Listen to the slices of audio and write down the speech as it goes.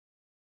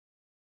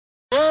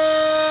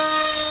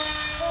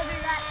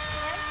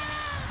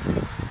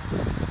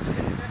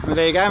Well,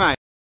 there you go, mate.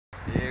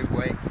 You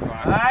weak fuck.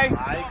 Hey? You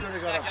could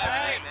have got a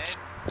man.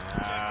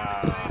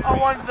 I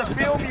wanted to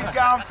film you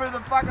going through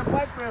the fucking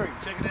blackberry.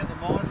 Checking out the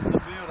mines in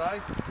the field, eh?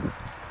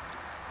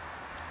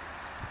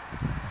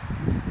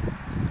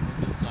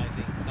 Do the same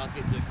thing. Starts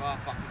getting too far,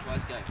 fucking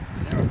twice go.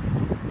 Where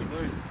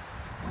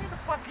the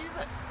fuck is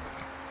it?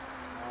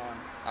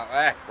 Up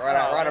there,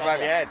 right above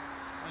your head.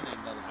 We need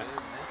another bird, man.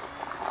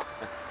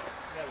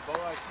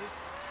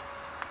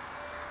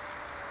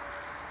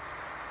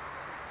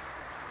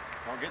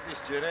 I'll get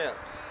this jet out.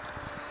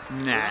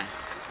 Nah.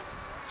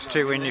 It's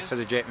too windy for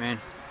the jet, man.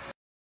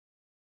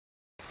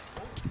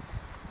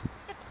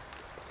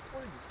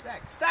 What did you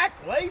stack? Stack,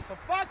 Lee, for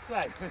fuck's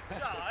sake.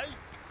 No.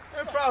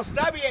 I'll throw a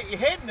stubby at your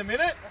head in a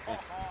minute.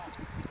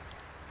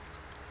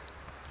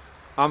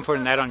 I'm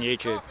putting that on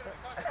YouTube.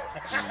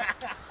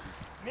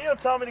 Neil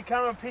told me to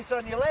come and piss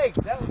on your leg.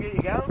 That will get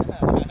you going.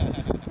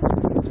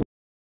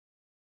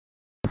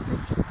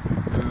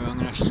 I'm going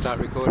to have to start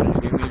recording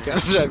again when he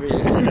comes over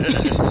here.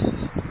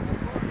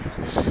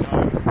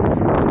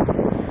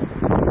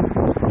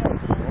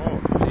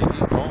 Jeez,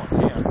 he's gone,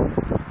 yeah.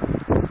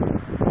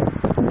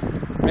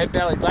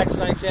 Red-bellied black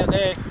snakes out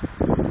there.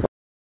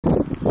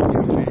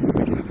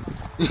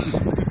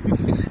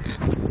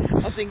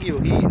 I think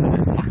you'll hear.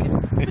 Fucking.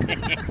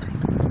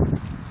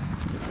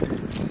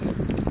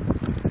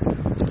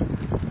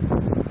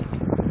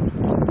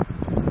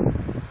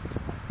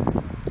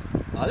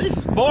 Oh, this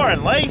is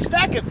boring, Lee.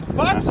 Stack it for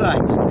fuck's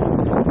sakes.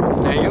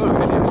 Now you're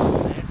video.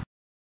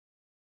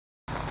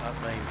 That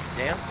means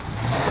down.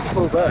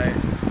 Pull back.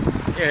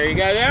 Yeah, there you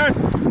go, Darren.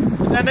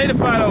 Don't need a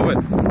photo of it.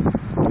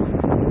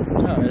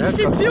 Oh, This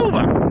is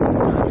silver.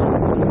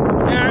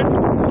 Darren,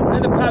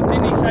 in the pub,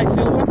 didn't he say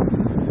silver?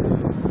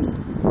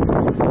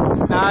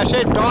 No, I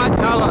said dark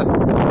colour.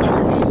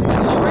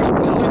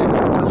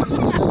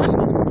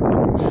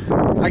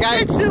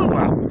 Okay. It's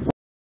silver.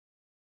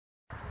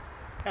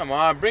 Come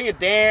on, bring it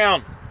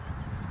down.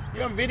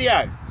 You're on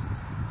video.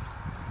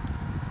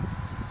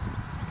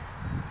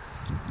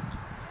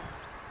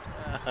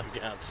 I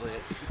can't see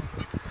it.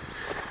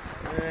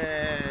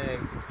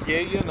 Q,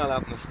 you're not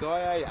up in the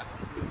sky, are you?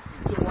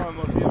 So why am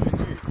I filming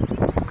you?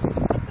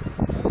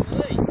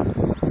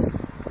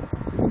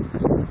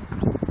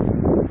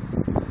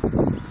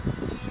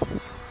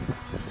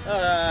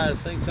 I've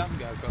seen something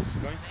go across the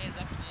screen.